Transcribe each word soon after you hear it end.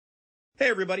Hey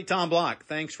everybody, Tom Block.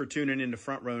 Thanks for tuning into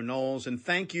Front Row Noles, and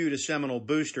thank you to Seminole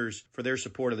Boosters for their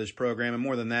support of this program, and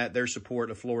more than that, their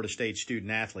support of Florida State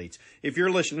student athletes. If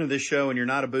you're listening to this show and you're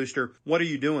not a booster, what are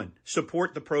you doing?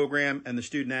 Support the program and the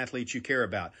student athletes you care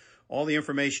about. All the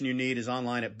information you need is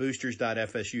online at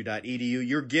boosters.fsu.edu.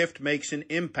 Your gift makes an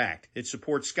impact. It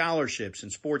supports scholarships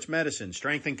in sports medicine,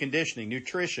 strength and conditioning,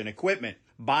 nutrition, equipment.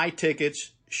 Buy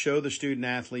tickets, show the student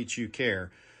athletes you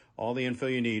care. All the info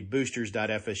you need,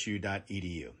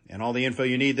 boosters.fsu.edu. And all the info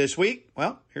you need this week,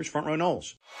 well, here's Front Row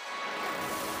Noles.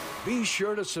 Be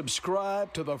sure to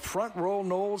subscribe to the Front Row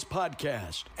Noles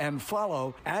podcast and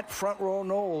follow at Front Row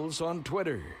Noles on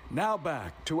Twitter. Now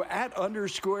back to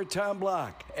 @_Tom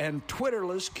Block and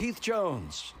Twitterless Keith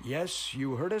Jones. Yes,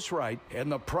 you heard us right, in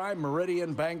the Prime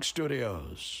Meridian Bank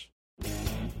Studios.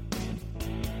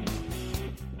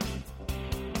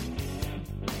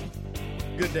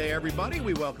 Good day, everybody.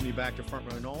 We welcome you back to Front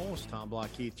Row Noles. Tom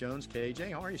Block, Keith Jones.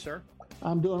 KJ, how are you, sir?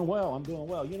 I'm doing well.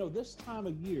 You know, this time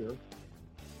of year,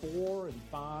 4 and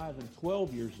 5 and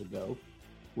 12 years ago,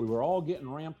 we were all getting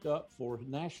ramped up for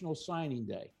National Signing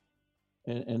Day.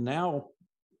 And now,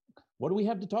 what do we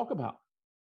have to talk about?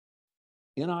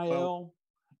 NIL,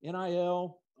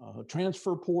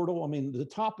 transfer portal. I mean, the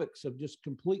topics have just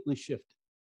completely shifted.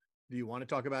 Do you want to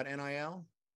talk about NIL?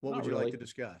 What would you like to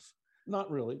discuss?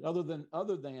 Not really, other than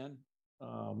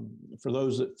for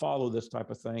those that follow this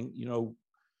type of thing, you know,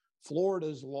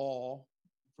 Florida's law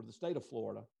for the state of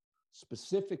Florida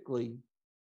specifically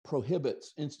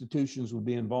prohibits institutions would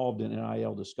be involved in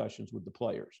NIL discussions with the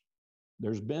players.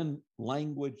 There's been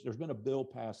a bill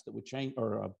passed that would change,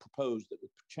 or proposed that would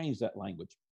change that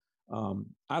language.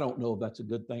 I don't know if that's a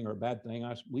good thing or a bad thing.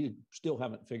 We still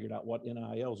haven't figured out what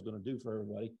NIL is going to do for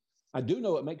everybody. I do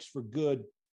know it makes for good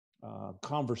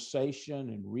conversation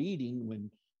and reading when,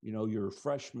 you know, your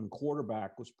freshman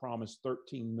quarterback was promised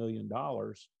 $13 million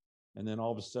and then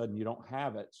all of a sudden you don't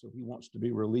have it. So he wants to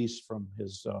be released from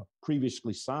his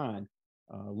previously signed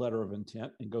letter of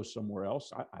intent and go somewhere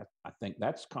else. I think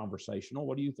that's conversational.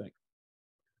 What do you think?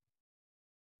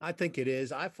 I think it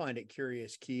is. I find it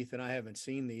curious, Keith, and I haven't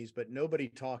seen these, but nobody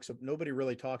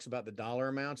really talks about the dollar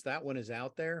amounts. That one is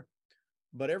out there.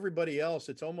 But everybody else,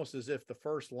 it's almost as if the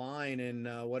first line in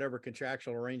whatever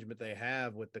contractual arrangement they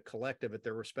have with the collective at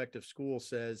their respective school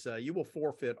says you will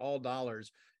forfeit all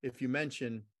dollars if you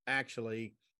mention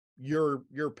actually your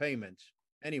payments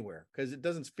anywhere, because it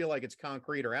doesn't feel like it's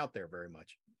concrete or out there very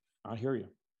much. I hear you.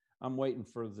 I'm waiting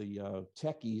for the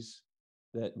techies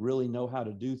that really know how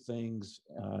to do things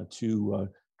to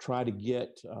try to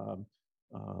get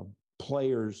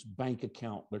players' bank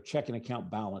account, their checking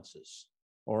account balances.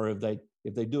 Or if they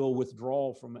do a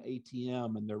withdrawal from an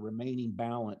ATM and their remaining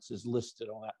balance is listed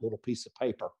on that little piece of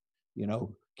paper, you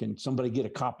know, can somebody get a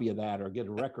copy of that or get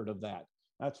a record of that?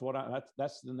 That's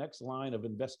the next line of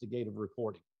investigative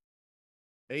reporting.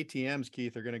 ATMs,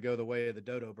 Keith, are going to go the way of the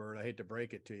dodo bird. I hate to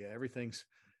break it to you. Everything's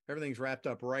wrapped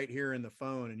up right here in the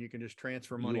phone, and you can just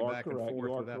transfer money back and forth.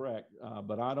 You are correct.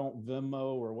 But I don't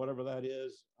Venmo or whatever that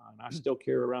is, and I still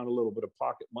carry around a little bit of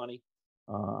pocket money.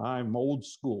 I'm old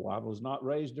school. I was not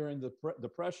raised during the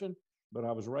Depression, but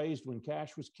I was raised when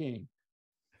cash was king.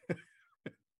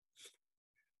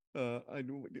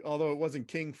 Although it wasn't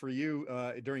king for you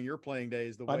during your playing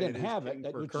days, the way I didn't it is have king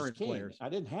it for current players. I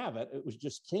didn't have it. It was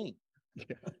just king.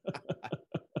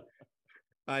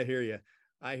 I hear you.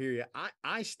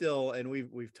 I still, and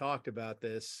we've talked about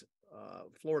this.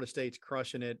 Florida State's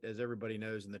crushing it, as everybody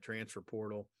knows, in the transfer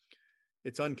portal.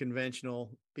 It's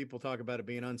unconventional. People talk about it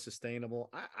being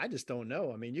unsustainable. I just don't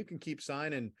know. I mean, you can keep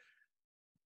signing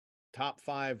top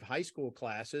 5 high school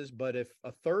classes, but if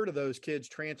a third of those kids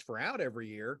transfer out every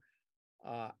year,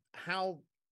 I'm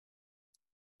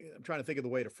trying to think of the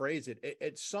way to phrase it.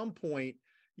 At some point,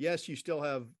 yes, you still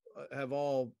have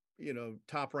all, you know,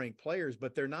 top ranked players,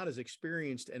 but they're not as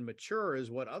experienced and mature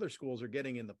as what other schools are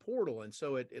getting in the portal. And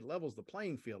so it levels the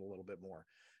playing field a little bit more.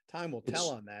 Time will tell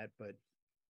on that, but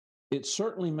it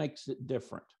certainly makes it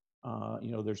different.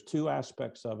 You know, there's 2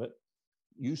 aspects of it.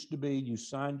 Used to be you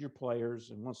signed your players,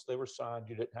 and once they were signed,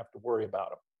 you didn't have to worry about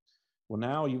them. Well,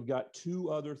 now you've got 2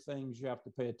 other things you have to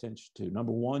pay attention to.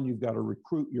 Number one, you've got to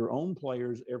recruit your own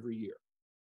players every year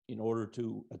in order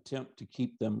to attempt to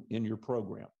keep them in your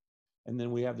program. And then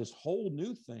we have this whole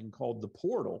new thing called the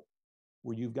portal,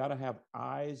 where you've got to have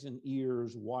eyes and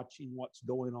ears watching what's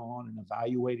going on and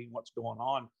evaluating what's going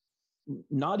on.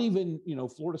 Not even, you know,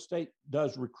 Florida State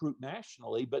does recruit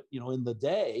nationally, but, you know, in the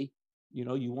day, you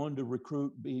know, you wanted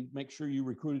to make sure you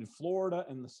recruited Florida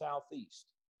and the Southeast.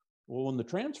 Well, when the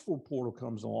transfer portal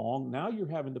comes along, now you're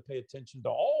having to pay attention to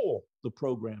all the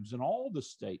programs in all the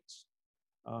states.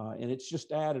 And it's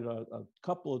just added a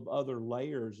couple of other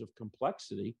layers of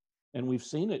complexity. And we've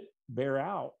seen it bear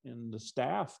out in the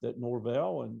staff that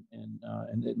Norvell and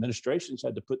administrations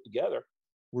had to put together,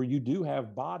 where you do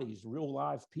have bodies, real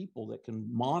live people that can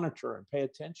monitor and pay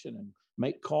attention and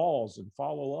make calls and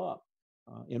follow up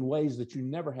in ways that you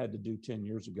never had to do 10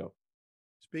 years ago.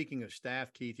 Speaking of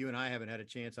staff, Keith, you and I haven't had a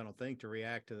chance, I don't think, to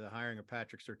react to the hiring of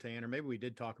Patrick Surtain, or maybe we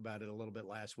did talk about it a little bit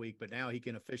last week, but now he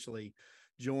can officially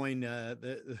join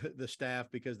the staff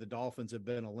because the Dolphins have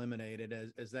been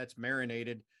eliminated. As that's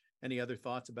marinated, any other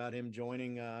thoughts about him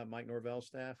joining Mike Norvell's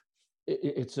staff?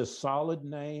 It's a solid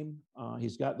name.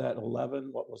 He's got that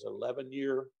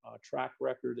 11-year track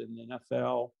record in the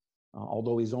NFL.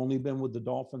 Although he's only been with the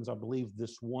Dolphins, I believe,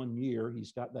 this 1 year,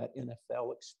 he's got that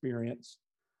NFL experience.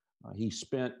 He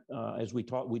spent, as we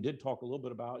did talk a little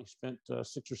bit about, he spent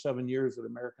 6 or 7 years at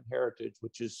American Heritage,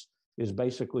 which is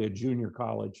basically a junior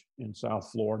college in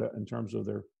South Florida in terms of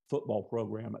their football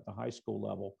program at the high school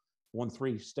level, won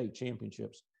 3 state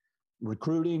championships.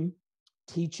 Recruiting,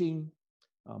 teaching,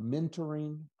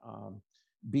 mentoring,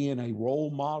 being a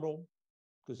role model,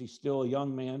 because he's still a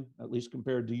young man, at least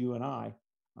compared to you and I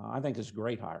think it's a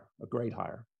great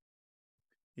hire.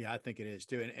 Yeah, I think it is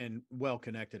too, and well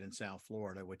connected in South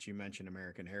Florida, which you mentioned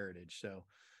American Heritage. So,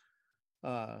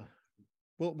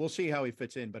 we'll see how he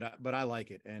fits in, but I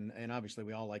like it, and obviously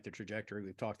we all like the trajectory.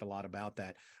 We've talked a lot about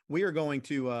that. We are going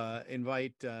to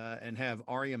invite and have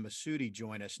Arya Masudi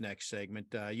join us next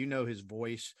segment. You know his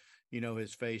voice, you know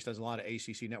his face. Does a lot of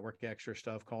ACC Network Extra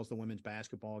stuff. Calls the women's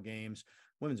basketball games.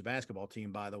 Women's basketball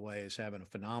team, by the way, is having a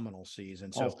phenomenal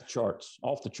season. So off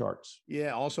the charts.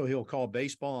 Yeah. Also, he'll call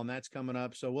baseball, and that's coming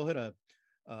up. So we'll hit a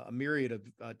myriad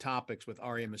of topics with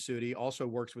Arya Masudi. Also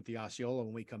works with the Osceola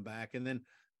when we come back. And then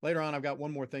later on, I've got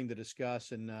one more thing to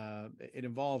discuss, and it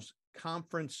involves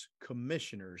conference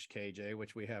commissioners, KJ,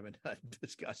 which we haven't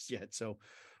discussed yet. So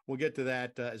we'll get to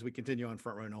that as we continue on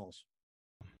Front Row Noles.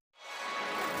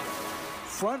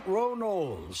 Front Row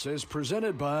Noles is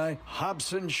presented by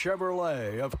Hobson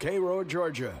Chevrolet of Cairo,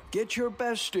 Georgia. Get your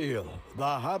best deal the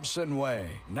Hobson way.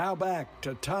 Now back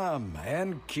to Tom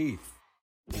and Keith.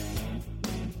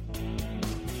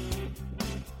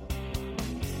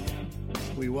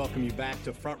 We welcome you back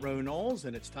to Front Row Noles,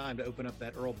 and it's time to open up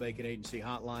that Earl Bacon Agency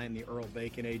hotline, the Earl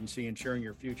Bacon Agency, ensuring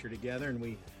your future together. And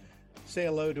we say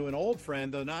hello to an old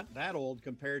friend, though not that old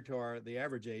compared to the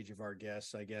average age of our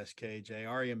guests, I guess, KJ.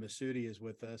 Arya Masudi is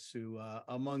with us, who,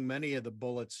 among many of the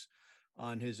bullets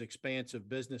on his expansive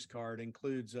business card,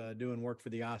 includes doing work for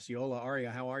the Osceola. Arya,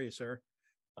 how are you, sir?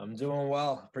 I'm doing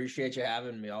well. Appreciate you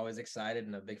having me. Always excited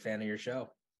and a big fan of your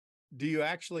show. Do you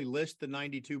actually list the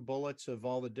 92 bullets of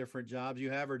all the different jobs you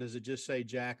have, or does it just say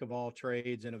jack of all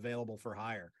trades and available for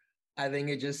hire? I think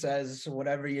it just says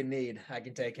whatever you need, I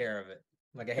can take care of it.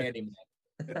 Like a handyman.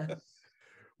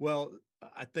 Well,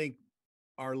 I think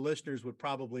our listeners would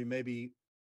probably maybe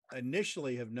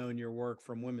initially have known your work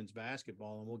from women's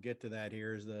basketball, and we'll get to that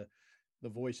here as the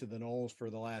voice of the Noles for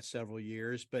the last several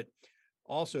years, but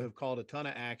also have called a ton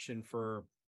of action for,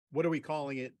 what are we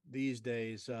calling it these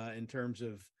days in terms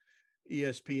of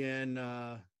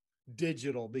ESPN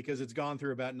digital, because it's gone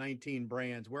through about 19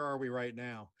 brands. Where are we right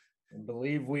now? I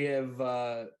believe we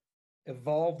have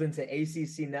evolved into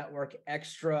ACC Network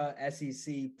Extra,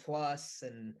 SEC Plus,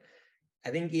 and I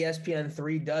think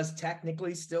ESPN3 does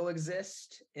technically still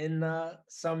exist in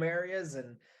some areas,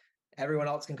 and everyone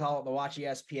else can call it the Watch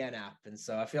ESPN app. And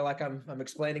so I feel like I'm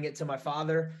explaining it to my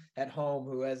father at home,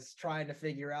 who is trying to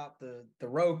figure out the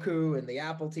Roku and the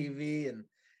Apple TV and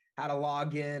how to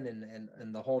log in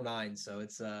and the whole nine. So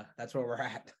it's that's where we're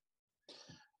at.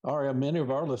 Arya, many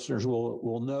of our listeners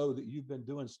will know that you've been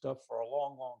doing stuff for a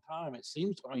long, long time. It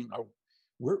seems, I mean,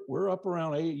 we're up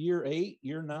around year 8,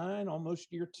 year 9,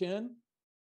 almost year 10.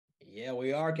 Yeah,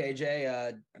 we are,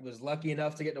 KJ. Was lucky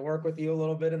enough to get to work with you a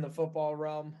little bit in the football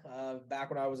realm back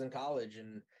when I was in college.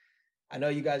 And I know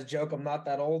you guys joke I'm not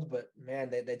that old, but man,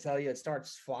 they tell you it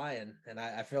starts flying. And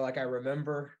I feel like I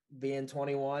remember being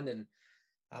 21, and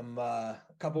I'm a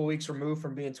couple of weeks removed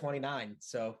from being 29.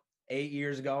 So 8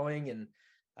 years going, and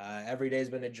every day's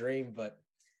been a dream. But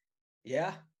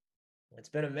yeah, it's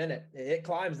been a minute. It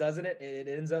climbs, doesn't it? It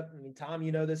ends up, I mean, Tom,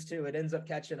 you know this too. It ends up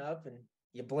catching up, and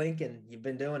you blink and you've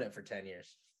been doing it for 10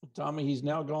 years. Tommy, he's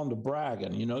now gone to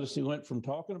bragging. You notice he went from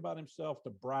talking about himself to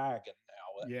bragging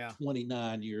now at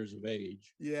 29 years of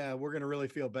age. Yeah, we're going to really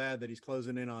feel bad that he's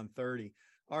closing in on 30.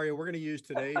 Arya, we're going to use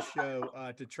today's show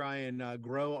to try and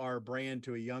grow our brand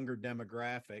to a younger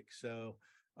demographic. So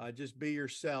just be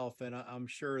yourself, and I'm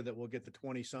sure that we'll get the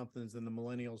 20-somethings and the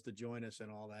millennials to join us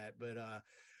and all that. But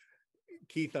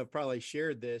Keith, I've probably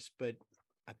shared this, but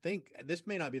I think this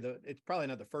may not be it's probably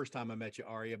not the first time I met you,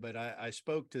 Aria, but I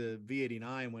spoke to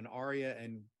V89 when Aria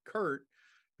and Kurt,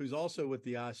 who's also with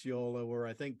the Osceola, were,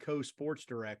 I think, co-sports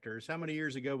directors. How many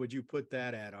years ago would you put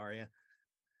that at, Aria?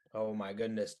 Oh my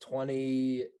goodness,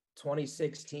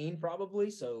 2016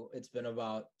 probably. So it's been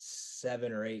about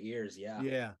 7 or 8 years. Yeah.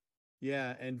 Yeah.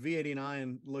 Yeah. And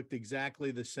V89 looked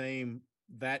exactly the same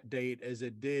that date as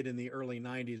it did in the early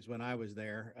 90s when I was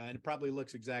there. And it probably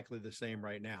looks exactly the same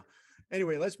right now.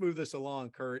 Anyway, let's move this along,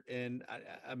 Kurt. And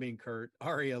Kurt,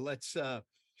 Aria, let's,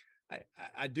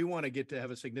 I do want to get to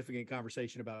have a significant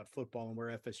conversation about football and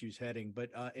where FSU's heading. But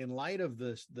in light of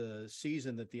the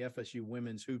season that the FSU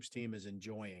women's hoops team is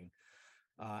enjoying,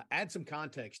 add some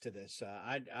context to this.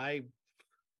 I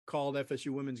called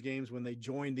FSU women's games when they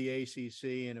joined the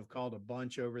ACC and have called a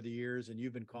bunch over the years, and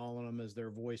you've been calling them as their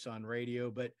voice on radio.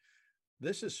 But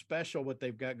this is special what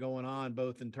they've got going on,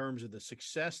 both in terms of the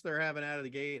success they're having out of the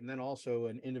gate and then also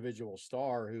an individual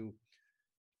star who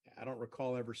I don't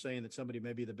recall ever saying that somebody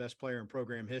may be the best player in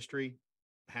program history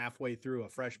halfway through a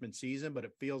freshman season, but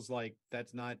it feels like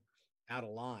that's not out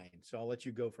of line. So I'll let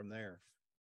you go from there.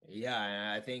 Yeah,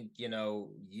 and I think,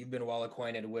 you've been well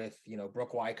acquainted with,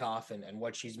 Brooke Wyckoff and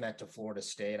what she's meant to Florida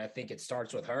State. I think it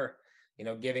starts with her,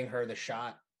 giving her the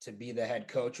shot to be the head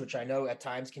coach, which I know at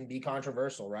times can be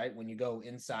controversial, right? When you go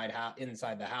inside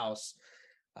the house.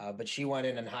 But she went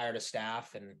in and hired a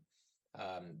staff, and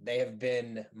they have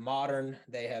been modern.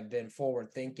 They have been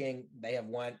forward thinking. They have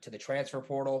went to the transfer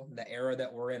portal, the era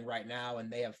that we're in right now,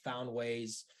 and they have found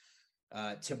ways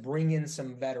to bring in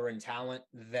some veteran talent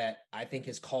that I think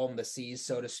has calmed the seas,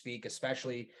 so to speak,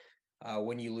 especially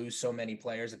when you lose so many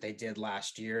players that they did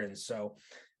last year. And so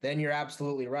then you're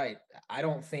absolutely right. I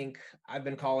don't think I've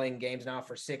been calling games now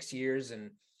for 6 years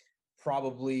and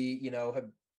probably, have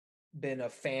been a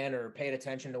fan or paid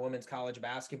attention to women's college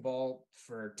basketball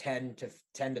for 10 to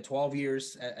 12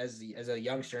 years as a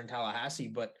youngster in Tallahassee,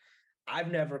 but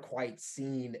I've never quite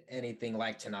seen anything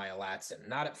like Ta'Niya Latson,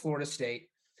 not at Florida State.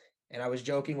 And I was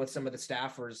joking with some of the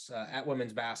staffers at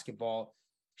women's basketball.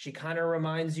 She kind of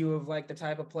reminds you of like the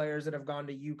type of players that have gone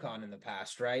to UConn in the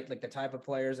past, right? Like the type of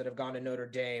players that have gone to Notre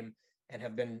Dame and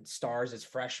have been stars as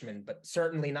freshmen, but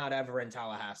certainly not ever in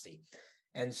Tallahassee.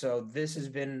 And so this has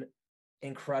been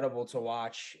incredible to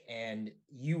watch. And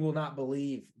you will not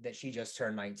believe that she just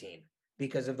turned 19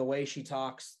 because of the way she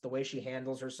talks, the way she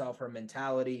handles herself, her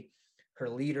mentality, her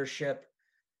leadership.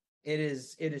 It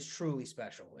is truly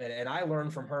special. And I learn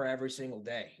from her every single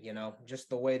day, just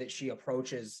the way that she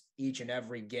approaches each and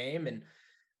every game. And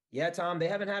yeah, Tom, they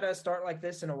haven't had a start like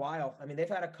this in a while. I mean, they've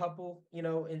had a couple,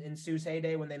 in Sue's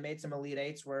heyday when they made some Elite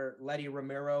Eights where Letty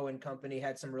Ramiro and company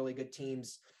had some really good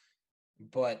teams.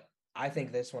 But I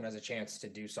think this one has a chance to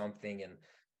do something. And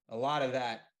a lot of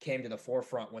that came to the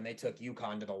forefront when they took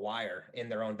UConn to the wire in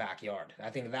their own backyard.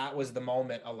 I think that was the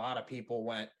moment a lot of people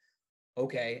went,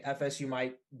 okay, FSU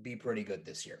might be pretty good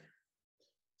this year.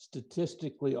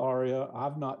 Statistically, Aria,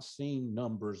 I've not seen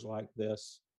numbers like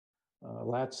this.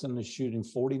 Latson is shooting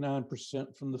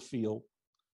 49% from the field.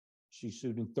 She's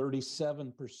shooting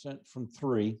 37% from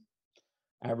three,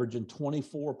 averaging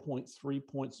 24.3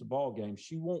 points a ball game.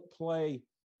 She won't play,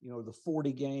 the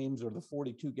 40 games or the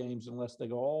 42 games unless they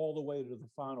go all the way to the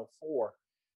Final Four.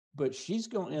 But she's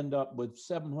going to end up with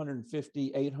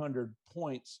 750, 800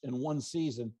 points in one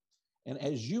season. And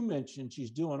as you mentioned, she's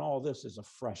doing all this as a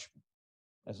freshman,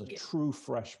 as a true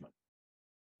freshman.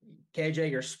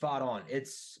 KJ, you're spot on.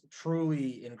 It's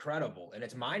truly incredible and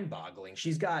it's mind-boggling.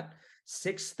 She's got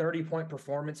 6 30-point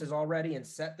performances already and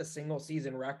set the single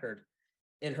season record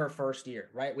in her first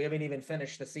year, right? We haven't even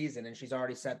finished the season and she's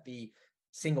already set the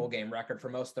single game record for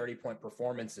most 30-point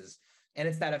performances. And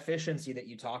it's that efficiency that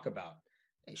you talk about.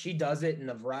 She does it in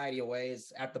a variety of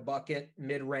ways, at the bucket,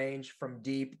 mid-range, from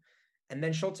deep. And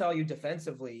then she'll tell you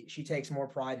defensively, she takes more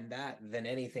pride in that than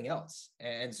anything else.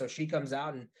 And so she comes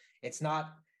out and it's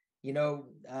not,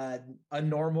 a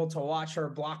normal to watch her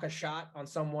block a shot on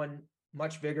someone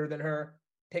much bigger than her,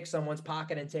 pick someone's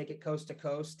pocket and take it coast to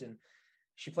coast. And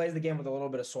she plays the game with a little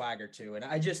bit of swagger too. And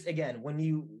I just, again, when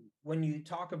you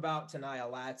talk about Ta'Niya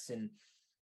Latson,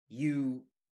 you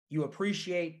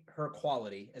appreciate her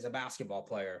quality as a basketball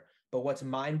player, but what's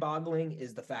mind-boggling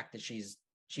is the fact that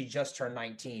she just turned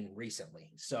 19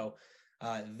 recently. So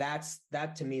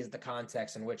that to me is the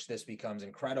context in which this becomes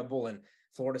incredible. And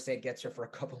Florida State gets her for a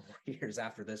couple more years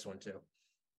after this one too.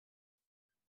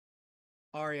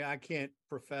 Aria, I can't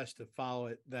profess to follow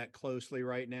it that closely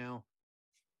right now,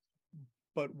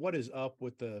 but what is up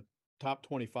with the top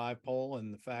 25 poll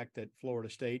and the fact that Florida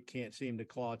State can't seem to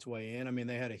claw its way in? I mean,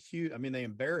 they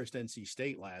embarrassed NC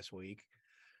State last week.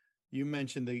 You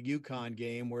mentioned the UConn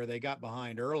game where they got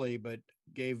behind early, but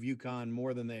gave UConn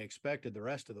more than they expected the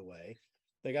rest of the way.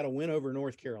 They got a win over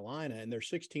North Carolina, and they're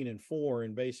 16-4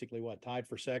 and basically tied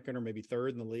for second or maybe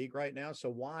third in the league right now. So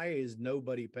why is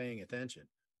nobody paying attention?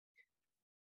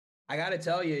 I got to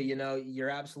tell you, you're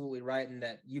absolutely right in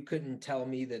that you couldn't tell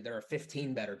me that there are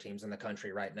 15 better teams in the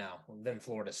country right now than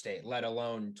Florida State, let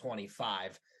alone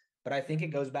 25. But I think it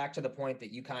goes back to the point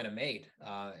that you kind of made.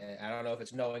 And I don't know if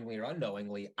it's knowingly or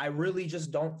unknowingly. I really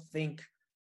just don't think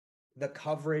the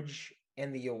coverage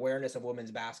and the awareness of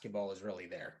women's basketball is really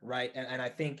there, right? And I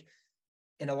think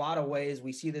in a lot of ways,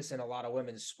 we see this in a lot of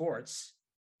women's sports.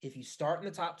 If you start in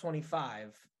the top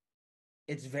 25,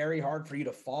 it's very hard for you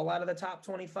to fall out of the top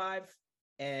 25.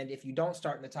 And if you don't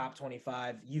start in the top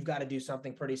 25, you've got to do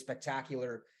something pretty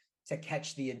spectacular to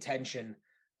catch the attention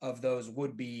of those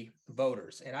would-be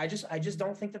voters. And I just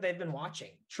don't think that they've been watching.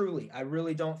 Truly, I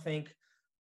really don't think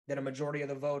that a majority of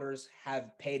the voters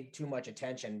have paid too much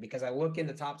attention, because I look in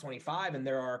the top 25 and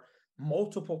there are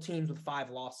multiple teams with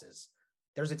 5 losses.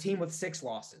 There's a team with 6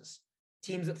 losses,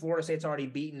 teams that Florida State's already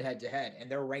beaten head to head, and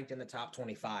they're ranked in the top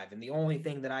 25. And the only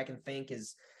thing that I can think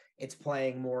is it's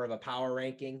playing more of a power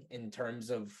ranking in terms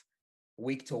of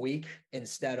week to week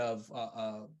instead of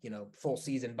full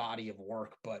season body of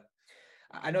work. But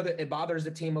I know that it bothers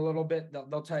the team a little bit.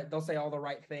 They'll say all the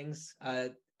right things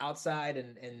outside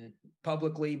and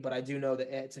publicly, but I do know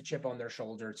that it's a chip on their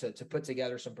shoulder to put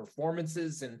together some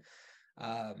performances, and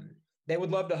they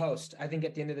would love to host. I think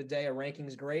at the end of the day, a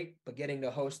ranking's great, but getting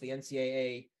to host the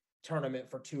NCAA tournament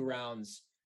for 2 rounds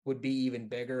would be even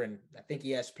bigger. And I think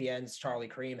ESPN's Charlie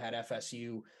Cream had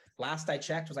FSU, last I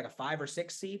checked, was like a 5 or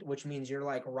 6 seed, which means you're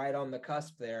like right on the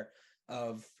cusp there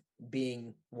of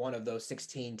being one of those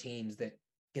 16 teams that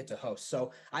get to host.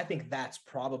 So I think that's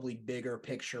probably bigger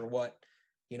picture what,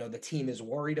 the team is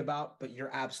worried about, but you're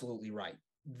absolutely right.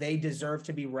 They deserve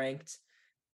to be ranked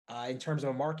in terms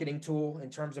of a marketing tool, in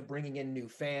terms of bringing in new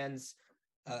fans,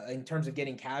 in terms of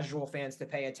getting casual fans to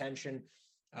pay attention.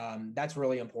 That's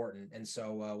really important. And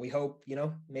so we hope,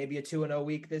 maybe a 2-0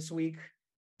 week this week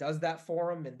does that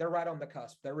for them, and they're right on the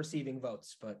cusp. They're receiving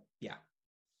votes, but yeah.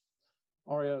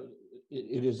 Aria,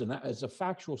 it's a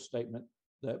factual statement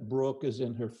that Brooke is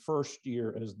in her first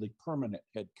year as the permanent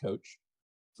head coach.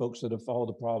 Folks that have followed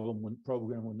the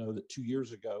program will know that 2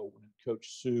 years ago, when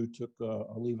Coach Sue took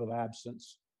a leave of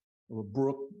absence,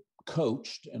 Brooke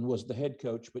coached and was the head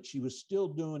coach, but she was still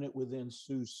doing it within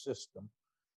Sue's system.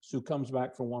 Sue comes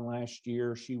back for one last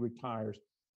year. She retires.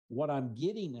 What I'm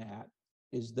getting at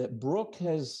is that Brooke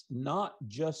has not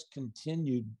just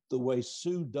continued the way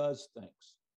Sue does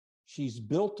things. She's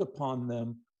built upon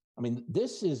them. I mean,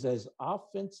 this is as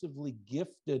offensively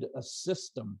gifted a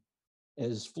system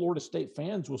as Florida State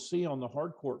fans will see on the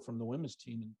hard court from the women's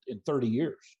team in 30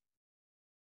 years.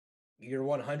 You're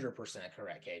 100%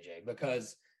 correct, KJ,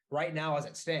 because right now, as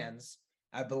it stands,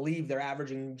 I believe they're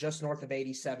averaging just north of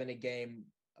 87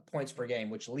 points per game,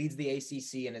 which leads the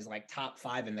ACC and is like top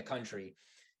 5 in the country.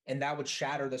 And that would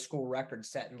shatter the school record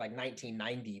set in like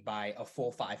 1990 by a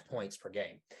full 5 points per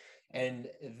game. And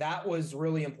that was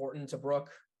really important to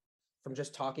Brooke. From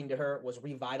just talking to her, was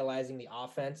revitalizing the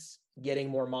offense, getting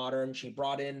more modern. She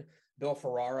brought in Bill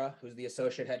Ferrara, who's the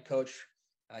associate head coach.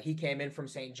 He came in from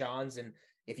St. John's, and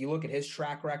if you look at his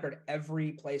track record,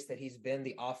 every place that he's been,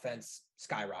 the offense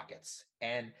skyrockets.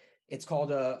 And it's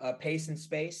called a pace and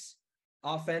space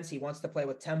offense. He wants to play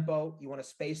with tempo. You want to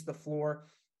space the floor.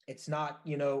 It's not,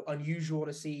 unusual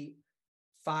to see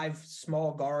 5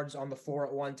 small guards on the floor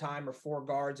at one time, or 4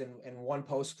 guards and 1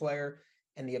 post player.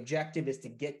 And the objective is to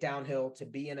get downhill, to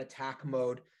be in attack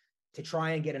mode, to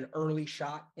try and get an early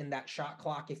shot in that shot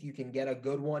clock if you can get a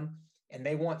good one. And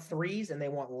they want threes and they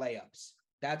want layups.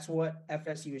 That's what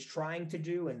FSU is trying to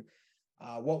do. And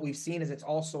what we've seen is it's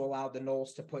also allowed the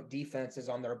Noles to put defenses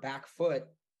on their back foot,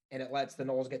 and it lets the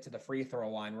Noles get to the free throw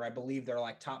line, where I believe they're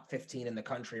like top 15 in the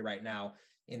country right now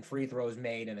in free throws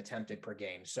made and attempted per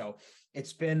game. So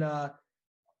it's been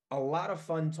a lot of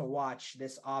fun to watch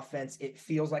this offense. It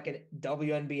feels like a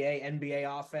WNBA,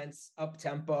 NBA offense, up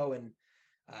tempo. And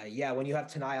when you have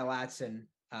Tanaya Latson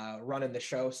running the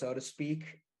show, so to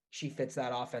speak, she fits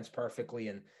that offense perfectly.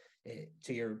 And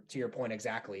to your point,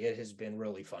 exactly, it has been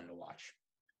really fun to watch.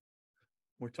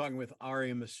 We're talking with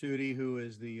Aria Masudi, who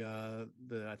is the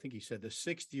I think he said the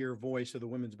 6th-year voice of the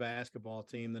women's basketball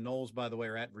team. The Noles, by the way,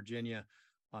 are at Virginia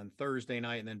on Thursday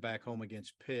night and then back home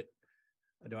against Pitt.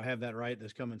 Do I have that right?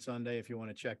 This coming Sunday, if you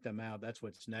want to check them out, that's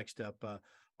what's next up.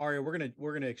 Aria,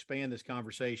 we're gonna expand this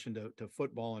conversation to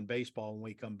football and baseball when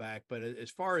we come back. But as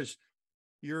far as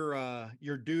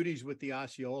your duties with the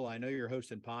Osceola. I know you're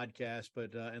hosting podcasts,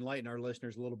 but enlighten our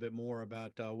listeners a little bit more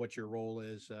about what your role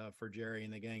is for Jerry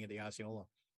and the gang at the Osceola.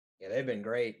 Yeah, they've been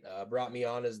great. Brought me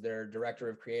on as their director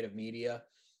of creative media,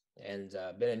 and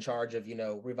been in charge of,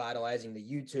 revitalizing the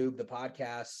YouTube, the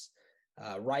podcasts,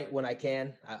 write when I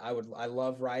can. I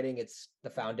love writing. It's the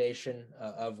foundation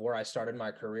of where I started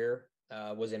my career,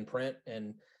 was in print.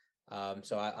 And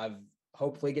so I've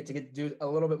hopefully get to do a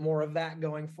little bit more of that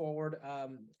going forward,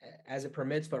 as it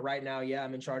permits. But right now, yeah,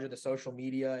 I'm in charge of the social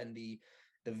media and the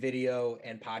video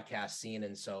and podcast scene.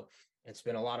 And so it's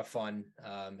been a lot of fun,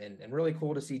 and really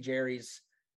cool to see Jerry's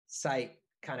site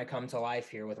kind of come to life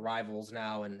here with Rivals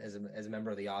now and as a member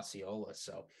of the Osceola.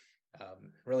 So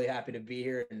really happy to be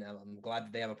here, and I'm glad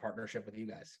that they have a partnership with you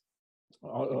guys.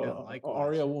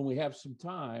 Aria, when we have some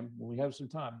time,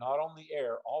 not on the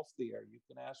air, off the air, you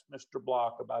can ask Mr.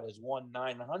 Block about his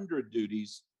 1-900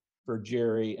 duties for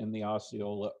Jerry and the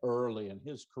Osceola early in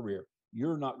his career.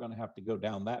 You're not going to have to go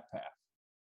down that path.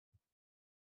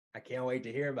 I can't wait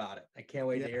to hear about it. I can't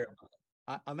wait to hear about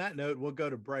it. On that note, we'll go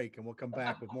to break and we'll come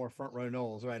back with more Front Row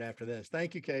Noles right after this.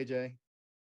 Thank you, KJ.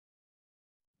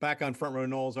 Back on Front Row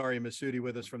Noles, Aria Masudi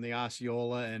with us from the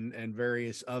Osceola and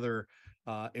various other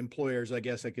employers, I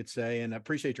guess I could say, and I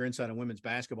appreciate your insight on women's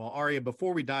basketball. Aria,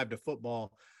 before we dive to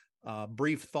football,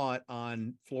 brief thought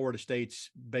on Florida State's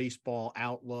baseball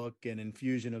outlook and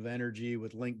infusion of energy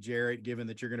with Link Jarrett, given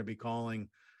that you're going to be calling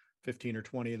 15 or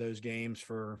 20 of those games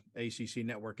for ACC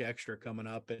Network Extra coming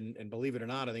up. And believe it or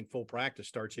not, I think full practice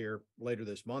starts here later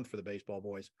this month for the baseball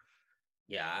boys.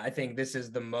 Yeah, I think this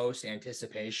is the most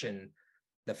anticipation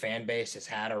the fan base has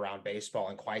had around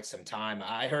baseball in quite some time.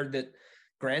 I heard that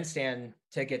grandstand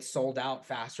tickets sold out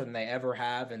faster than they ever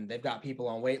have, and they've got people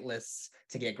on wait lists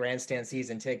to get grandstand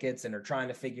season tickets, and are trying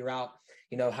to figure out,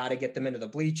 how to get them into the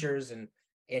bleachers and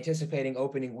anticipating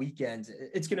opening weekends.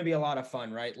 It's going to be a lot of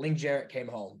fun, right? Link Jarrett came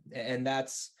home, and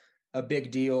that's a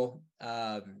big deal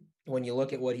when you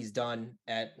look at what he's done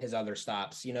at his other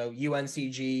stops.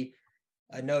 UNCG,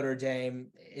 Notre Dame,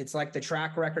 it's like the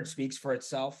track record speaks for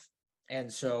itself. And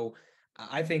so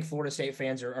I think Florida State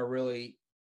fans are really,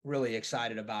 really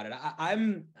excited about it.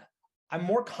 I'm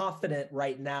more confident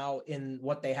right now in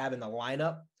what they have in the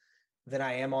lineup than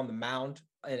I am on the mound.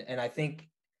 And I think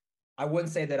I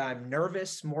wouldn't say that I'm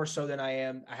nervous, more so than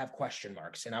I have question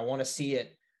marks, and I want to see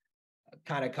it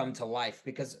kind of come to life,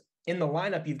 because in the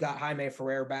lineup, you've got Jaime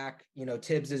Ferrer back,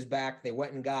 Tibbs is back. They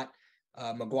went and got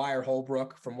McGuire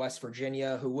Holbrook from West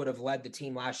Virginia, who would have led the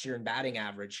team last year in batting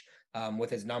average with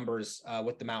his numbers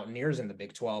with the Mountaineers in the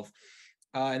Big 12.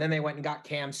 And then they went and got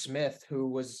Cam Smith, who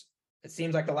was, it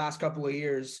seems like the last couple of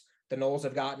years, the Noles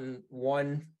have gotten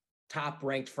one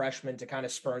top-ranked freshman to kind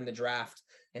of spurn the draft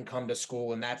and come to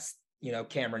school, and that's,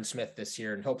 Cameron Smith this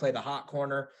year, and he'll play the hot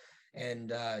corner.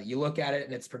 And you look at it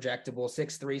and it's projectable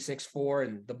 6'3", 6'4",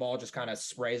 and the ball just kind of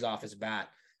sprays off his bat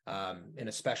in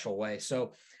a special way.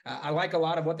 So I like a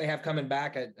lot of what they have coming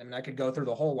back. I could go through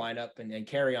the whole lineup, and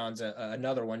Carry-On's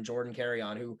another one, Jordan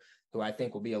Carry-On, who I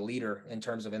think will be a leader in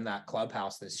terms of in that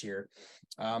clubhouse this year.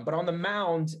 But on the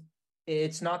mound,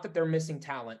 it's not that they're missing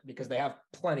talent, because they have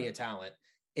plenty of talent.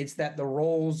 It's that the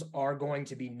roles are going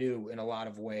to be new in a lot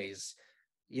of ways.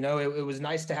 It was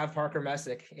nice to have Parker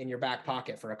Messick in your back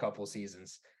pocket for a couple of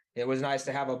seasons. It was nice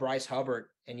to have a Bryce Hubbard,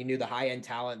 and you knew the high-end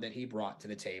talent that he brought to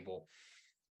the table.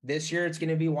 This year, it's going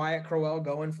to be Wyatt Crowell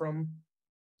going from,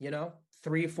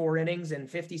 3-4 innings and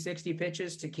 50, 60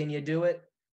 pitches to, can you do it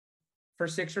for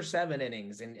 6 or 7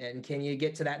 innings? And can you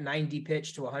get to that 90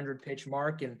 pitch to 100 pitch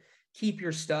mark and keep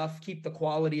your stuff, keep the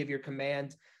quality of your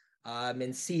command,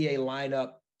 and see a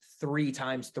lineup 3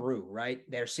 times through, right?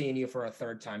 They're seeing you for a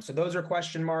 3rd time. So those are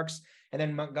question marks. And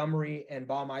then Montgomery and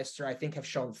Baumeister, I think, have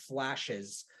shown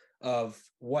flashes of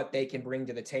what they can bring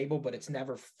to the table, but it's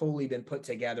never fully been put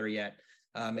together yet.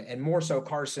 And more so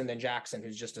Carson than Jackson,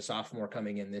 who's just a sophomore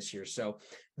coming in this year. So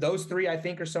those 3, I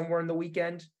think, are somewhere in the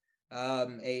weekend.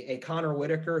 A Connor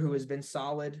Whitaker, who has been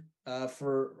solid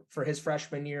for his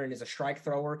freshman year and is a strike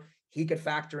thrower, he could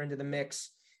factor into the mix.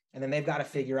 And then they've got to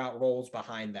figure out roles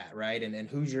behind that, right? And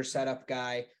who's your setup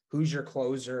guy? Who's your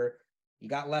closer? You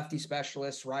got lefty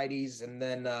specialists, righties, and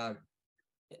then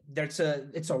it's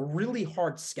a really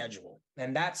hard schedule.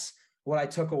 And that's what I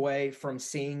took away from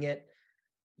seeing it.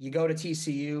 You go to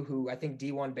TCU, who I think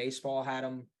D1 Baseball had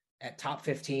them at top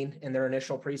 15 in their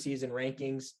initial preseason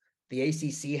rankings. The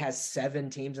ACC has 7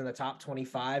 teams in the top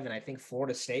 25, and I think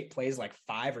Florida State plays like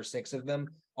 5 or 6 of them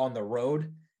on the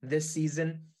road this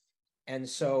season. And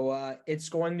so it's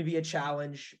going to be a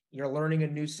challenge. You're learning a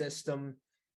new system.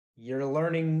 You're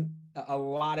learning a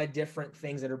lot of different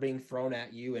things that are being thrown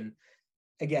at you. And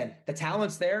again, the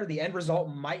talent's there. The end result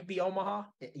might be Omaha.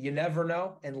 You never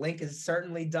know. And Link has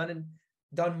certainly done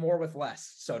more with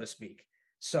less, so to speak.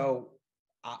 So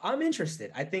I'm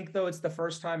interested. I think, though, it's the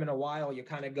first time in a while you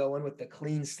kind of go in with the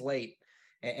clean slate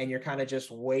and you're kind of just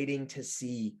waiting to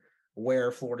see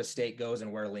where Florida State goes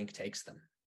and where Link takes them.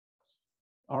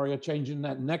 Aria, changing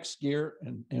that next gear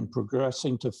and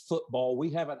progressing to football.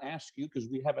 We haven't asked you because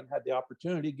we haven't had the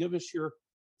opportunity. Give us your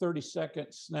 30-second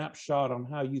snapshot on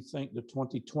how you think the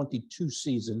 2022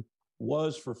 season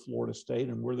was for Florida State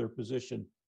and where they're positioned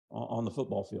on the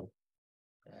football field.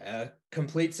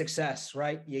 Complete success,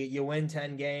 right? You win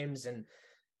 10 games and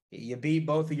you beat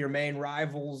both of your main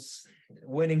rivals,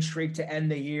 winning streak to end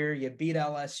the year. You beat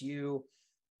LSU,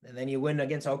 and then you win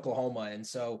against Oklahoma. And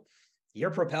so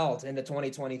you're propelled into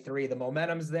 2023. The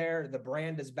momentum's there. The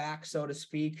brand is back, so to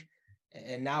speak.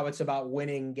 And now it's about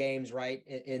winning games, right,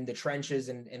 in the trenches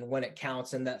and when it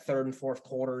counts in that third and fourth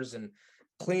quarters and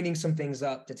cleaning some things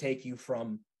up to take you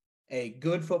from a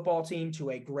good football team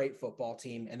to a great football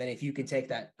team. And then if you can take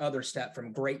that other step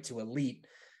from great to elite,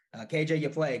 KJ, you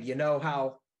played, you know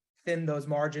how thin those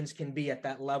margins can be at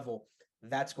that level.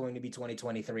 That's going to be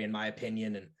 2023, in my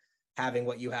opinion. And having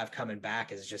what you have coming back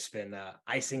has just been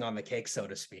icing on the cake, so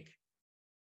to speak.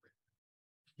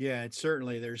 Yeah, it's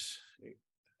certainly, there's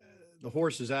the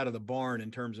horse is out of the barn in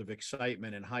terms of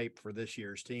excitement and hype for this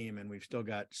year's team, and we've still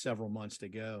got several months to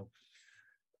go.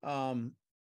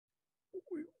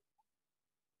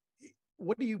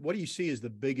 What do you see as the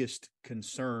biggest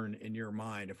concern in your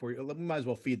mind? If we might as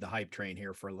well feed the hype train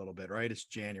here for a little bit, right? It's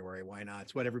January. Why not?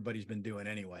 It's what everybody's been doing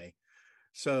anyway.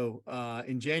 So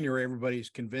in January, everybody's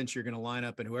convinced you're going to line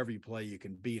up and whoever you play, you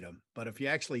can beat them. But if you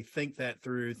actually think that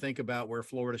through, think about where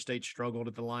Florida State struggled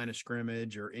at the line of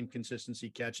scrimmage or inconsistency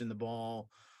catching the ball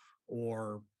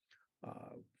or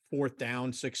fourth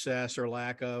down success or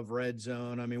lack of red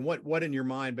zone. I mean, what in your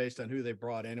mind, based on who they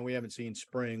brought in, and we haven't seen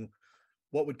spring,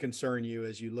 what would concern you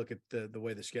as you look at the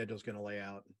way the schedule is going to lay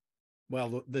out?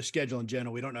 Well, the schedule in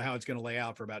general, we don't know how it's going to lay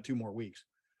out for about 2 more weeks.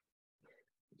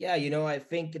 Yeah, I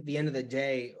think at the end of the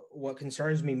day, what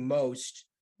concerns me most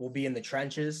will be in the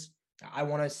trenches. I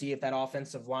want to see if that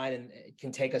offensive line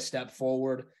can take a step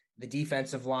forward. The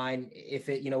defensive line, if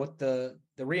it, with the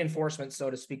reinforcement,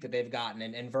 so to speak, that they've gotten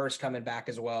and Verse coming back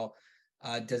as well,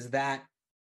 does that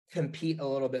compete a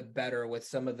little bit better with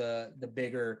some of the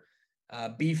bigger,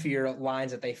 beefier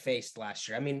lines that they faced last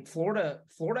year? I mean, Florida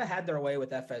had their way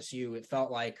with FSU. It felt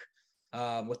like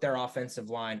with their offensive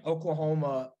line.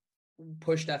 Oklahoma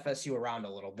pushed FSU around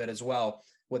a little bit as well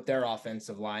with their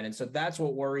offensive line. And so that's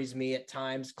what worries me at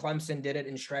times. Clemson did it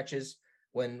in stretches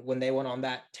when they went on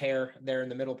that tear there in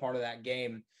the middle part of that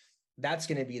game. That's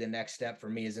going to be the next step for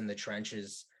me, is in the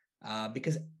trenches.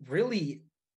 Because really,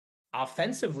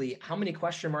 offensively, how many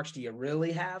question marks do you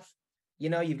really have?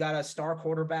 You've got a star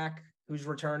quarterback who's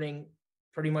returning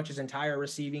pretty much his entire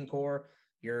receiving core.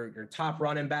 Your top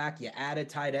running back, you added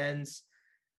tight ends.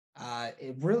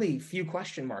 Really few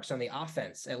question marks on the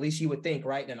offense, at least you would think,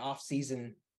 right? In an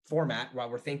off-season format, while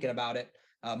we're thinking about it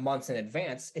months in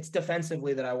advance. It's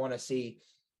defensively that I want to see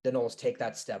the Noles take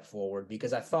that step forward,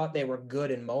 because I thought they were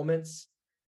good in moments,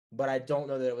 but I don't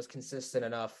know that it was consistent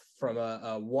enough from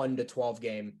a 1 to 12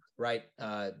 game, right?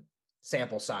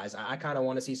 Sample size. I kind of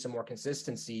want to see some more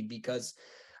consistency, because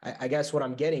I guess what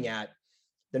I'm getting at,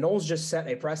 the Noles just set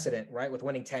a precedent, right, with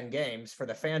winning 10 games for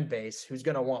the fan base who's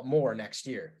going to want more next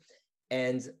year.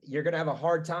 And you're going to have a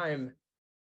hard time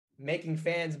making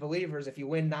fans believers if you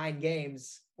win 9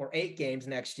 games or 8 games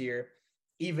next year,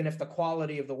 even if the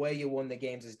quality of the way you won the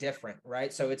games is different,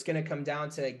 right? So it's going to come down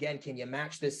to, again, can you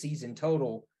match this season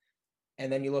total? And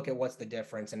then you look at what's the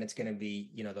difference, and it's going to be,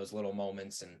 those little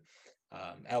moments. And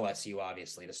LSU,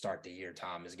 obviously, to start the year,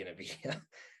 Tom, is going to be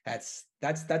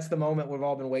that's the moment we've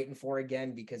all been waiting for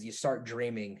again, because you start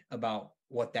dreaming about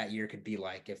what that year could be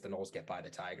like if the Noles get by the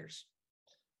Tigers.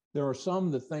 There are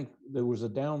some that think there was a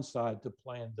downside to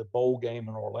playing the bowl game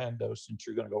in Orlando, since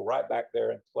you're going to go right back there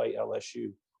and play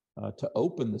LSU to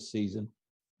open the season.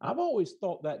 I've always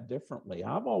thought that differently.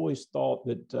 I've always thought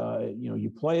that, you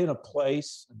play in a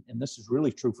place, and this is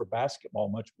really true for basketball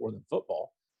much more than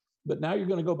football, but now you're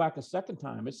going to go back a second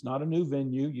time. It's not a new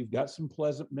venue. You've got some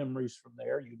pleasant memories from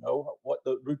there. You know what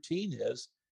the routine is.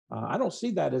 I don't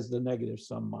see that as the negative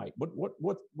some might.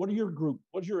 What do your group,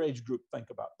 what does your age group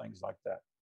think about things like that?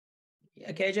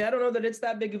 Yeah, KJ, I don't know that it's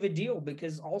that big of a deal,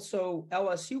 because also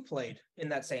LSU played in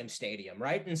that same stadium,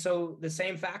 right? And so the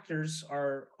same factors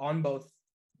are on both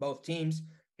teams.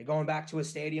 You're going back to a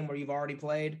stadium where you've already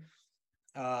played.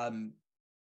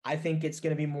 I think it's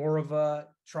going to be more of a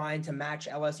trying to match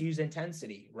LSU's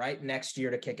intensity, right, next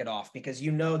year to kick it off, because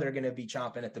they're going to be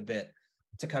chomping at the bit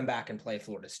to come back and play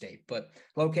Florida State. But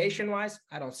location wise,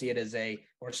 I don't see it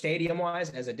or stadium wise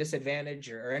as a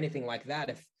disadvantage or anything like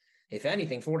that. If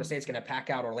anything, Florida State's going to pack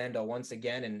out Orlando once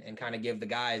again and kind of give the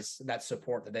guys that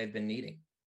support that they've been needing.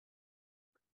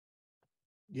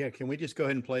 Yeah, can we just go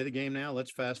ahead and play the game now? Let's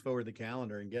fast forward the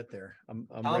calendar and get there. I'm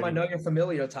Tom, ready. I know you're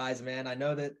familiar ties, man. I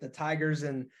know that the Tigers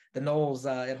and the Noles,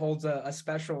 it holds a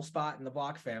special spot in the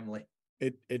Block family.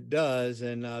 It does,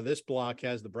 and this block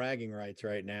has the bragging rights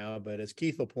right now. But as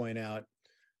Keith will point out,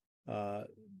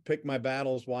 pick my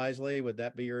battles wisely. Would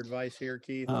that be your advice here,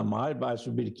 Keith? My advice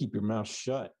would be to keep your mouth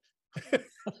shut.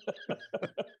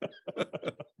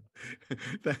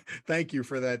 Thank you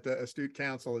for that astute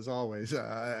counsel, as always.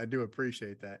 I do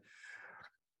appreciate that.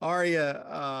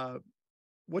 Aria,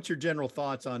 what's your general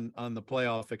thoughts on the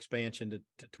playoff expansion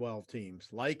to 12 teams?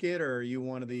 Like it, or are you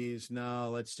one of these, no,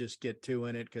 let's just get two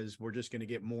in it because we're just going to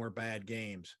get more bad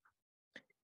games?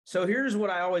 So here's what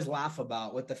I always laugh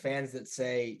about with the fans that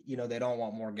say, they don't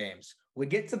want more games. We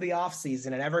get to the offseason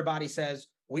and everybody says,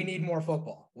 we need more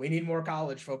football. We need more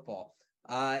college football.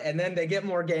 And then they get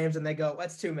more games and they go,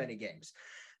 that's too many games.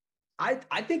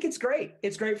 I think it's great.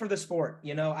 It's great for the sport.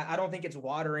 I don't think it's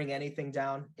watering anything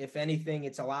down. If anything,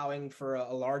 it's allowing for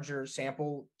a larger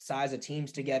sample size of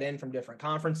teams to get in from different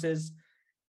conferences.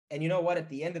 And you know what? At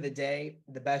the end of the day,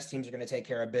 the best teams are going to take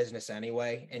care of business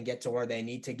anyway and get to where they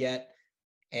need to get.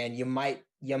 And you might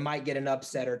get an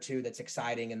upset or two that's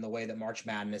exciting in the way that March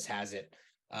Madness has it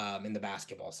in the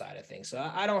basketball side of things.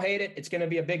 So I don't hate it. It's going to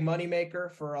be a big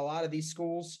moneymaker for a lot of these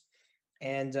schools.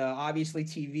 And obviously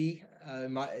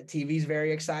TV's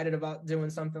very excited about doing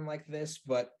something like this,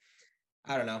 but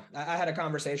I don't know. I had a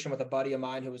conversation with a buddy of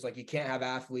mine who was like, you can't have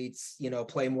athletes,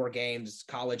 play more games,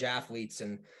 college athletes.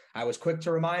 And I was quick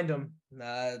to remind them,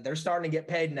 they're starting to get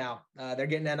paid now. They're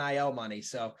getting NIL money.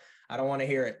 So I don't want to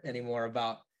hear it anymore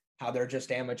about how they're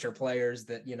just amateur players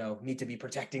that, need to be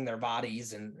protecting their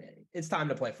bodies, and it's time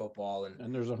to play football.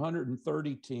 And there's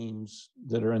 130 teams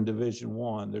that are in Division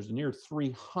I. There's near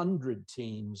 300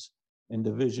 teams in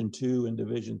Division II and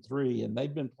Division III, and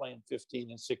they've been playing 15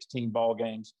 and 16 ball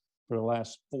games for the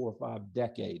last 4 or 5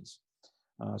 decades.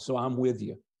 So I'm with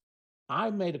you. I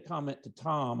made a comment to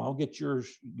Tom. Want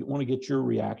to get your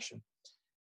reaction.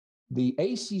 The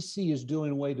ACC is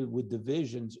doing away with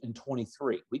divisions in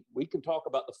 23. We can talk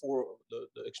about the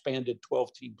expanded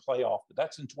 12-team playoff, but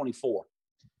that's in 24.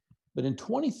 But in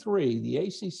 23, the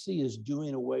ACC is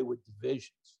doing away with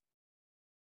divisions.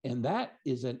 And that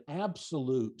is an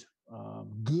absolute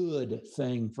good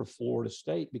thing for Florida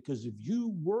State, because if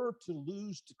you were to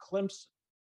lose to Clemson,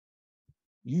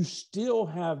 you still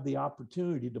have the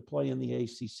opportunity to play in the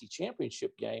ACC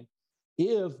championship game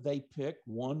if they pick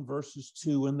 1 versus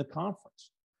 2 in the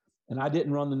conference. And I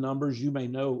didn't run the numbers. You may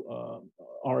know,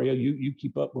 Aria, you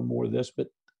keep up with more of this, but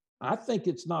I think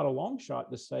it's not a long shot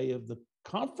to say if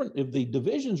the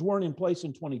divisions weren't in place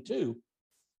in 22,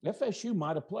 FSU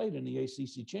might have played in the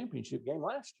ACC championship game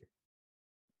last year.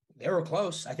 They were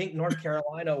close. I think North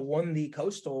Carolina won the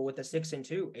Coastal with a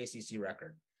 6-2 ACC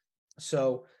record.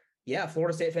 So yeah,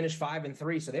 Florida State finished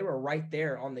 5-3. So they were right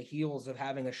there on the heels of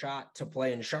having a shot to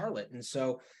play in Charlotte. And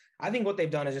so I think what they've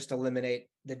done is just eliminate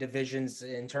the divisions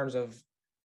in terms of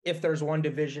if there's one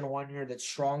division one year that's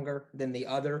stronger than the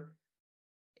other.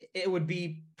 It would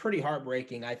be pretty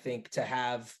heartbreaking, I think, to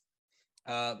have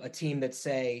a team that's,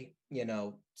 say,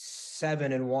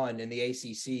 7-1 in the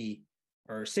ACC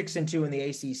or 6-2 in the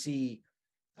ACC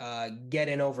get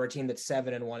in over a team that's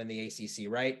 7-1 in the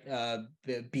ACC, right?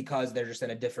 Because they're just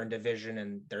in a different division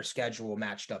and their schedule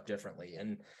matched up differently.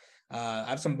 And I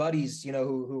have some buddies,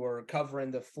 who are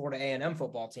covering the Florida A&M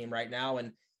football team right now,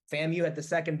 and FAMU had the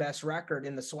second best record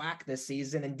in the SWAC this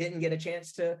season and didn't get a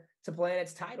chance to play in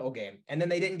its title game. And then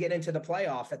they didn't get into the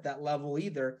playoff at that level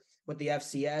either with the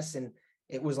FCS. And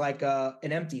it was like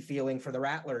an empty feeling for the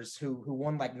Rattlers, who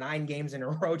won like 9 games in a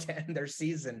row to end their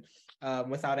season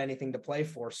without anything to play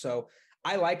for. So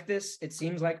I like this. It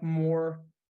seems like more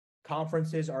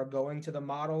conferences are going to the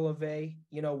model of a,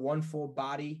 one full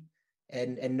body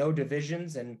and no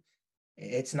divisions. And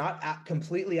it's not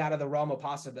completely out of the realm of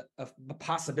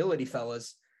possibility,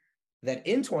 fellas, that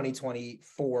in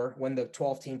 2024, when the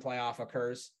 12-team playoff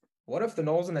occurs, what if the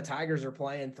Noles and the Tigers are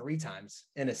playing 3 times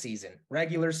in a season,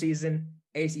 regular season,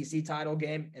 ACC title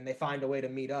game, and they find a way to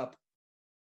meet up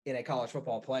in a college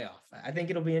football playoff? I think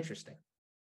it'll be interesting.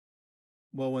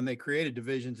 Well, when they created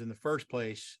divisions in the first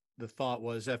place, the thought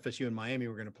was FSU and Miami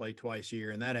were going to play twice a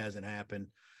year, and that hasn't happened.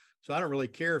 So I don't really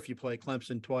care if you play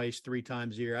Clemson twice, 3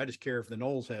 times a year. I just care if the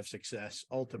Noles have success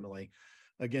ultimately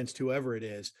against whoever it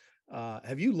is.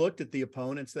 Have you looked at the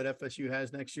opponents that FSU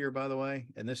has next year, by the way?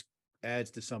 And this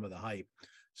adds to some of the hype.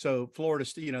 So Florida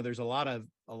State, there's a lot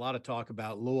of talk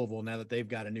about Louisville now that they've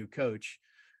got a new coach,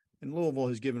 and Louisville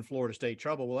has given Florida State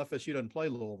trouble. Well, FSU doesn't play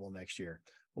Louisville next year.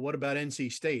 Well, what about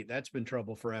NC State? That's been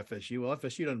trouble for FSU. Well,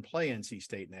 FSU doesn't play NC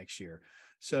State next year.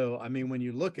 So, I mean, when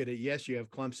you look at it, yes, you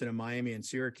have Clemson and Miami and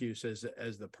Syracuse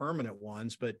as the permanent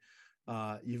ones, but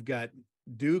you've got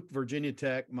Duke, Virginia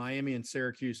Tech, Miami, and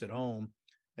Syracuse at home,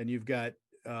 and you've got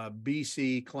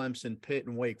BC, Clemson, Pitt,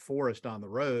 and Wake Forest on the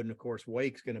road. And of course,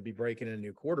 Wake's going to be breaking in a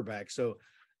new quarterback. So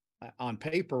on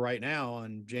paper right now,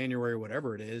 on January,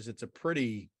 whatever it is, it's a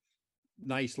pretty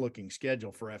nice looking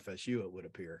schedule for FSU, it would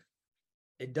appear.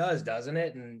 It does, doesn't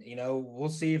it? And, we'll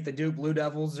see if the Duke Blue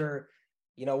Devils are,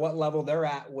 what level they're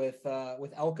at with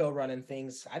Elko running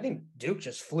things. I think Duke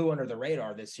just flew under the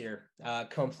radar this year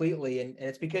completely. And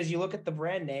it's because you look at the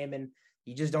brand name and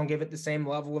you just don't give it the same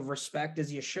level of respect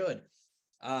as you should.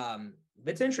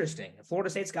 It's interesting.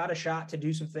 Florida State's got a shot to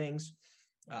do some things.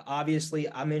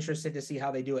 Obviously, I'm interested to see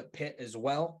how they do at Pitt as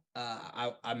well.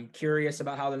 I'm curious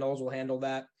about how the Noles will handle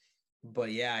that.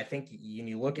 But yeah, I think when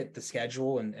you look at the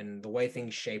schedule and the way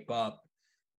things shape up,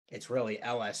 it's really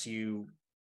LSU,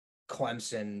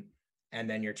 Clemson, and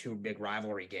then your two big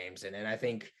rivalry games. And I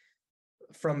think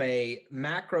from a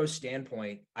macro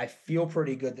standpoint, I feel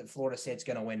pretty good that Florida State's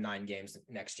going to win 9 games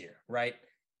next year, right?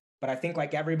 But I think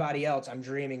like everybody else, I'm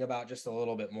dreaming about just a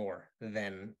little bit more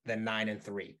than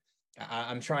 9-3.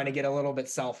 I'm trying to get a little bit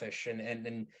selfish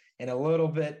and a little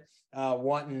bit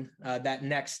wanting that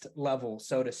next level,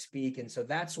 so to speak. And so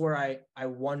that's where I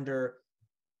wonder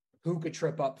who could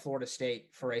trip up Florida State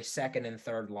for a second and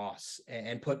third loss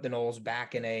and put the Noles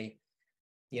back in a,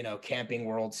 Camping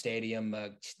World Stadium,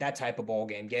 that type of bowl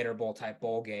game, Gator Bowl type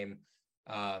bowl game.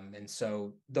 And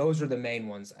so those are the main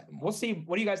ones. We'll see.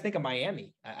 What do you guys think of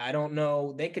Miami? I don't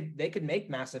know. They could make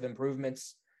massive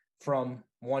improvements from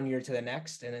one year to the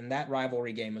next. And then that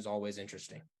rivalry game is always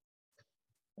interesting.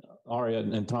 Aria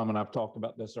and Tom and I've talked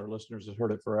about this. Our listeners have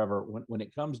heard it forever. When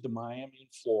it comes to Miami and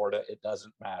Florida, it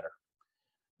doesn't matter.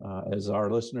 As our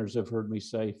listeners have heard me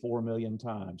say 4 million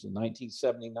times, in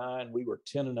 1979, we were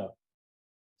 10-0.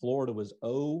 Florida was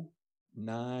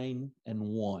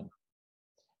 0-9-1.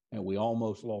 And we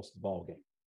almost lost the ball game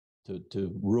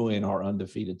to ruin our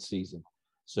undefeated season.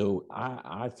 So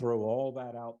I throw all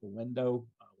that out the window.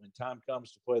 When time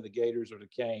comes to play the Gators or the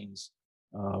Canes,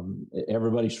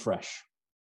 everybody's fresh.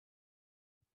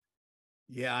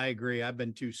 Yeah, I agree. I've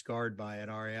been too scarred by it,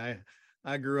 Ari.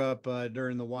 I grew up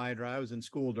during the wide right. I was in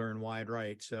school during wide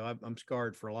right, so I'm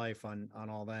scarred for life on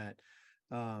all that.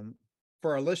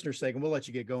 For our listeners' sake, and we'll let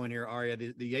you get going here, Aria,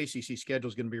 the ACC schedule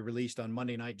is going to be released on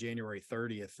Monday night, January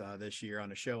 30th this year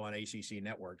on a show on ACC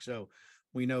Network. So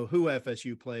we know who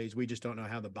FSU plays. We just don't know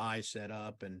how the bye's set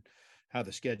up and how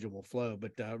the schedule will flow.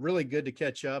 But really good to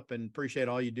catch up and appreciate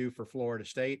all you do for Florida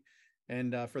State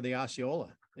and for the Osceola.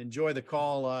 Enjoy the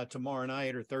call tomorrow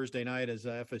night or Thursday night as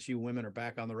FSU women are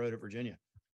back on the road at Virginia.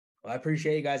 Well, I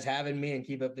appreciate you guys having me and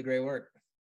keep up the great work.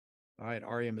 All right,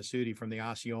 Aria Masudi from the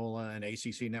Osceola and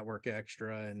ACC Network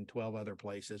Extra and 12 other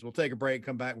places. We'll take a break,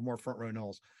 come back with more Front Row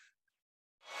Noles.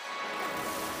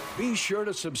 Be sure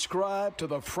to subscribe to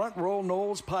the Front Row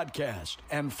Noles podcast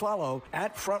and follow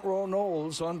at Front Row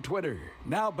Noles on Twitter.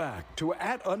 Now back to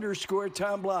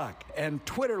 @_Tom Block and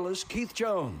Twitterless Keith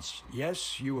Jones.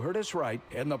 Yes, you heard us right,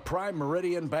 in the Prime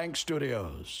Meridian Bank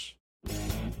Studios.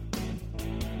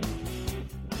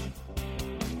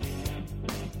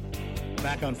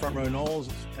 Back on Front Row Noles,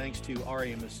 thanks to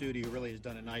Aria Masudi, who really has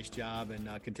done a nice job and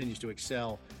continues to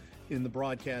excel in the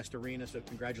broadcast arena. So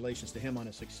congratulations to him on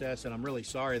his success. And I'm really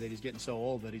sorry that he's getting so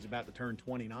old that he's about to turn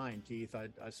 29, Keith.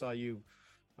 I saw you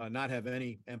not have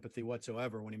any empathy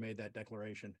whatsoever when he made that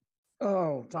declaration.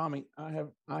 Oh, Tommy, I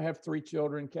have 3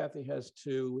 children. Kathy has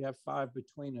 2. We have 5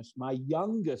 between us. My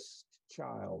youngest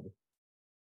child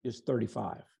is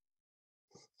 35.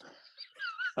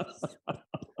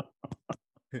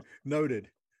 Noted.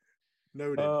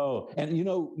 Oh, and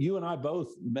you and I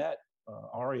both met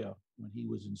Aria when he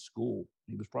was in school.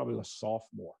 He was probably a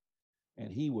sophomore,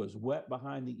 and he was wet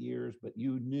behind the ears, but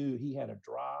you knew he had a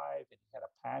drive and he had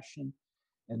a passion,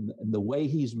 and the way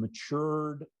he's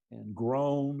matured and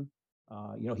grown.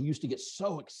 He used to get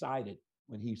so excited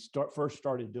when he first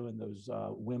started doing those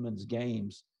women's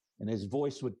games, and his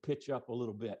voice would pitch up a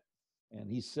little bit, and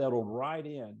he settled right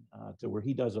in to where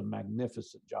he does a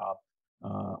magnificent job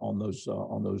on those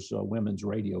women's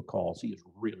radio calls. He is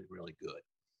really, really good.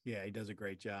 Yeah, he does a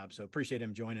great job. So appreciate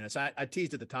him joining us. I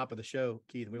teased at the top of the show,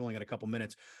 Keith, we've only got a couple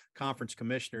minutes, conference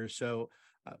commissioners. So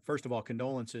First of all,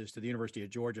 condolences to the University of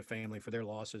Georgia family for their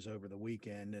losses over the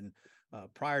weekend. And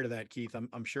prior to that, Keith,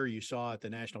 I'm sure you saw at the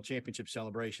national championship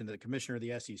celebration that the commissioner of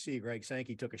the SEC, Greg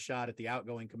Sankey, took a shot at the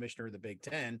outgoing commissioner of the Big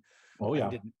Ten. Oh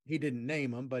yeah, he didn't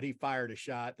name him, but he fired a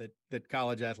shot that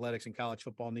college athletics and college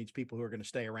football needs people who are going to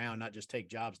stay around, not just take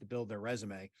jobs to build their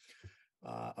resume.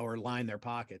 Or line their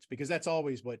pockets, because that's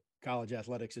always what college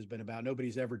athletics has been about.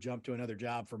 Nobody's ever jumped to another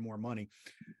job for more money.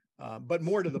 But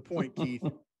more to the point, Keith,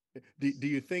 do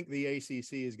you think the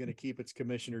ACC is going to keep its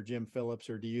commissioner, Jim Phillips,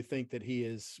 or do you think that he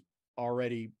is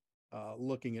already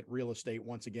looking at real estate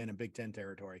once again in Big Ten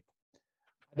territory?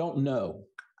 I don't know.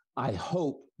 I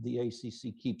hope the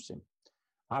ACC keeps him.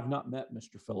 I've not met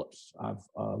Mr. Phillips. I've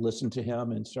listened to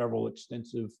him in several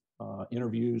extensive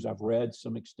interviews. I've read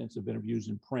some extensive interviews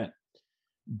in print.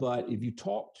 But if you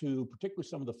talk to particularly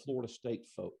some of the Florida State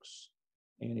folks,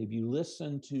 and if you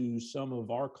listen to some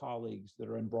of our colleagues that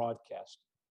are in broadcasting,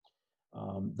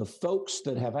 the folks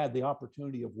that have had the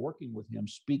opportunity of working with him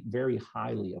speak very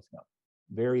highly of him,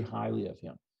 very highly of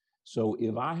him. So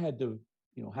if I had to,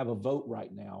 have a vote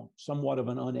right now, somewhat of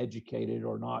an uneducated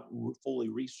or not fully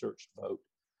researched vote,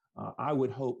 I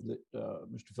would hope that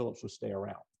Mr. Phillips would stay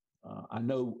around. I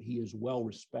know he is well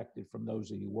respected from those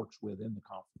that he works with in the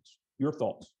conference. Your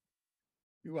thoughts?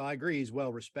 Well, I agree. He's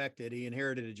well respected. He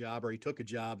inherited a job, or he took a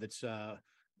job that's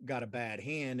got a bad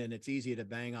hand, and it's easy to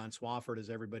bang on Swafford,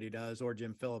 as everybody does, or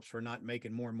Jim Phillips for not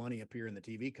making more money appear in the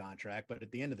TV contract. But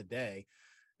at the end of the day,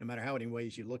 no matter how many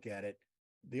ways you look at it,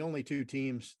 the only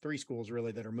three schools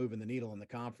really that are moving the needle in the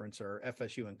conference are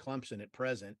FSU and Clemson at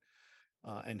present,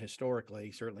 and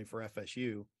historically, certainly for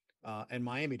FSU. And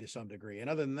Miami to some degree. And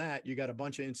other than that, you got a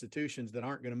bunch of institutions that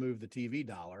aren't going to move the TV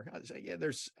dollar. I'd say, yeah,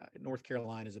 there's North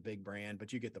Carolina is a big brand,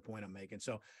 but you get the point I'm making.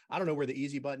 So I don't know where the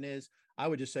easy button is. I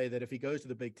would just say that if he goes to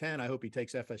the Big Ten, I hope he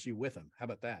takes FSU with him. How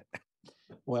about that?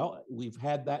 Well, we've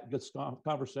had that good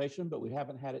conversation, but we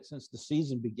haven't had it since the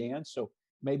season began. So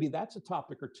maybe that's a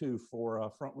topic or two for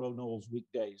Front Row Noles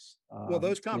weekdays. Well,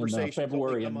 those conversations in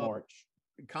February and March.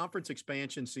 Conference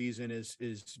expansion season is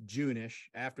June-ish,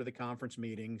 after the conference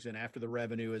meetings and after the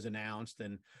revenue is announced.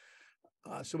 And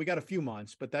so we got a few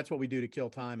months, but that's what we do to kill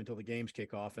time until the games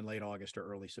kick off in late August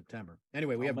or early September.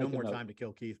 Anyway, we have no more time to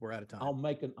kill, Keith. We're out of time. I'll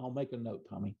make a note,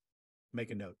 Tommy.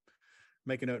 Make a note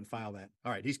and file that.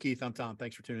 All right. He's Keith. I'm Tom.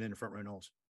 Thanks for tuning in to Front Row Noles.